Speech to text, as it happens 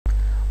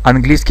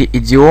Английские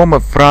идиомы,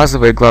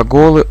 фразовые,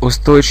 глаголы,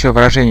 устойчивые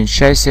выражения.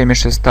 Часть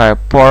 76,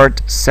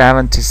 part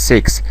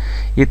 76.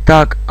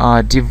 Итак,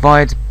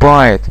 divide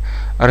by,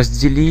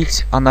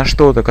 разделить на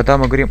что-то. Когда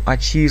мы говорим о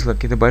числах,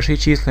 какие-то большие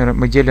числа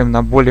мы делим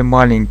на более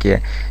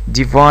маленькие.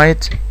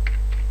 Divide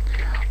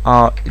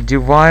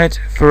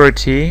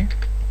 30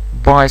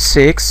 by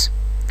 6.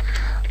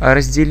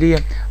 Раздели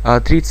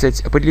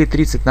 30, подели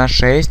 30 на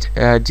 6.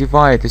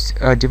 Divide, то есть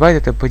divide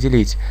это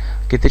поделить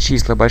какие-то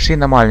числа большие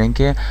на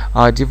маленькие.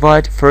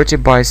 Divide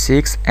 30 by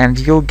 6 and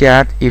you'll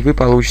get, и вы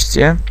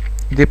получите,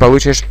 ты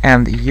получишь,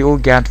 and you'll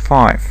get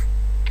 5.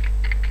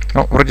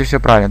 Ну, вроде все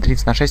правильно.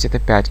 30 на 6 это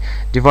 5.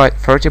 Divide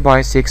 30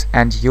 by 6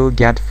 and you'll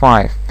get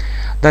 5.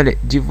 Далее,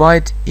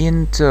 divide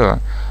into,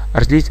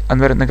 разделить,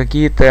 наверное, на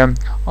какие-то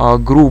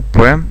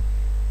группы.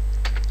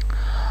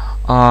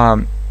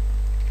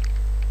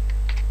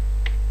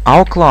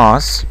 Our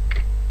class,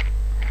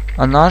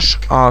 наш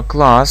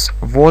класс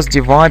was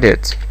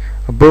divided,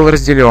 был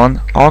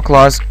разделен. Our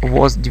class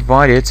was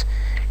divided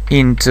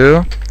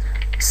into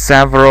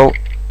several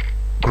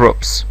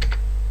groups.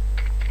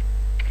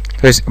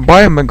 То есть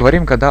by мы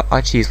говорим когда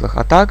о числах,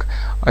 а так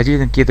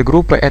отдельно какие-то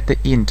группы это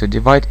into,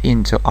 divide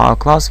into. Our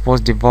class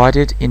was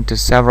divided into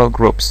several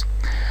groups.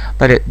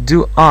 Далее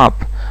do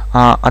up,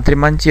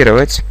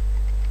 отремонтировать.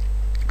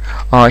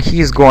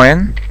 He is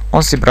going,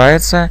 он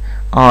собирается.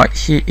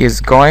 He is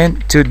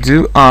going to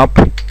do up,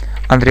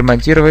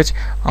 отремонтировать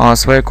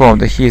свою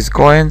комнату. He is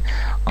going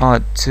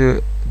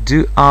to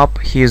do up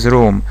his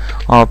room.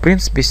 В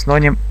принципе,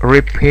 синоним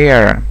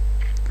repair,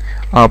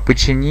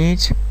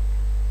 починить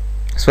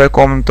свою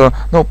комнату.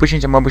 Ну,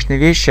 починить там обычные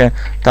вещи,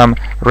 там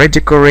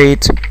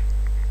redecorate,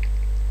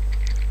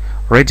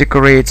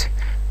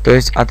 то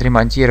есть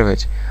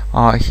отремонтировать.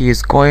 He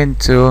is going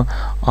to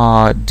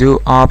do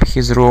up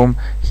his room.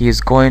 He is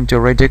going to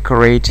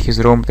redecorate his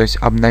room, то есть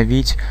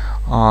обновить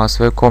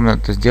свою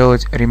комнату,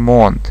 сделать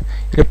ремонт.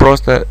 Или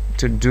просто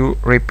to do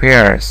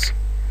repairs.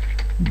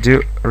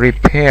 Do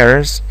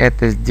repairs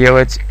это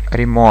сделать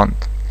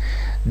ремонт.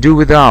 Do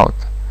without,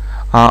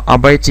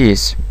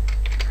 обойтись.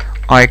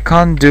 I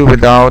can't do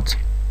without.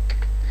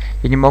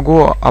 Я не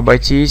могу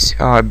обойтись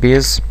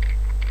без.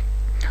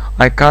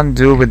 I can't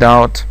do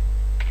without.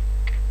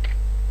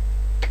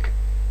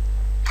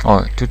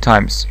 Two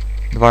times.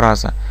 Два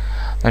раза.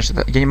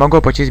 Значит, я не могу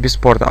обойтись без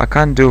спорта. I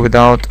can't do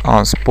without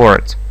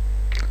sport.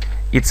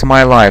 It's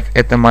my life.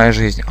 Это моя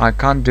жизнь. I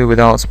can't do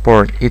without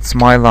sport. It's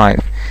my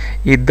life.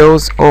 И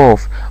doze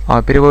off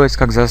переводится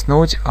как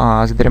заснуть,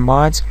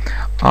 задремать.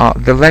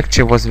 The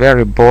lecture was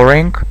very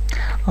boring.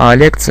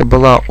 Лекция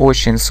была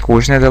очень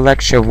скучная. The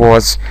lecture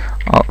was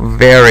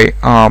very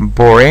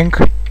boring.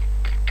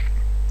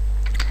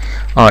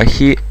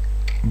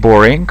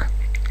 Boring.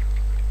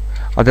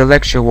 The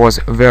lecture was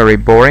very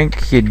boring.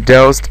 He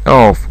dozed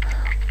off.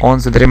 Он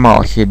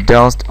задремал. He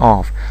dozed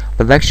off.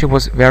 The lecture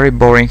was very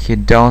boring. He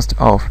dozed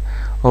off.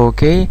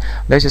 Окей.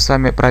 Давайте с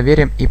вами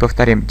проверим и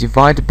повторим.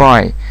 Divide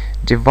by.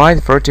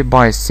 Divide 30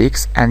 by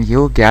 6 and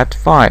you'll get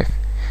 5.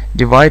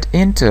 Divide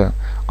into.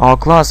 Our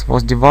class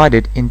was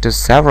divided into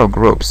several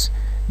groups.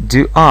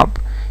 Do up.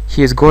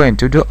 He is going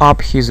to do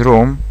up his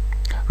room.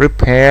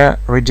 Repair,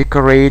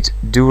 redecorate,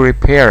 do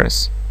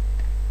repairs.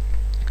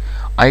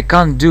 I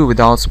can't do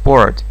without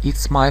sport.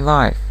 It's my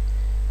life.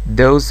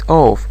 Doze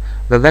off.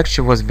 The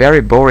lecture was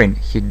very boring.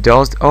 He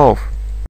dozed off.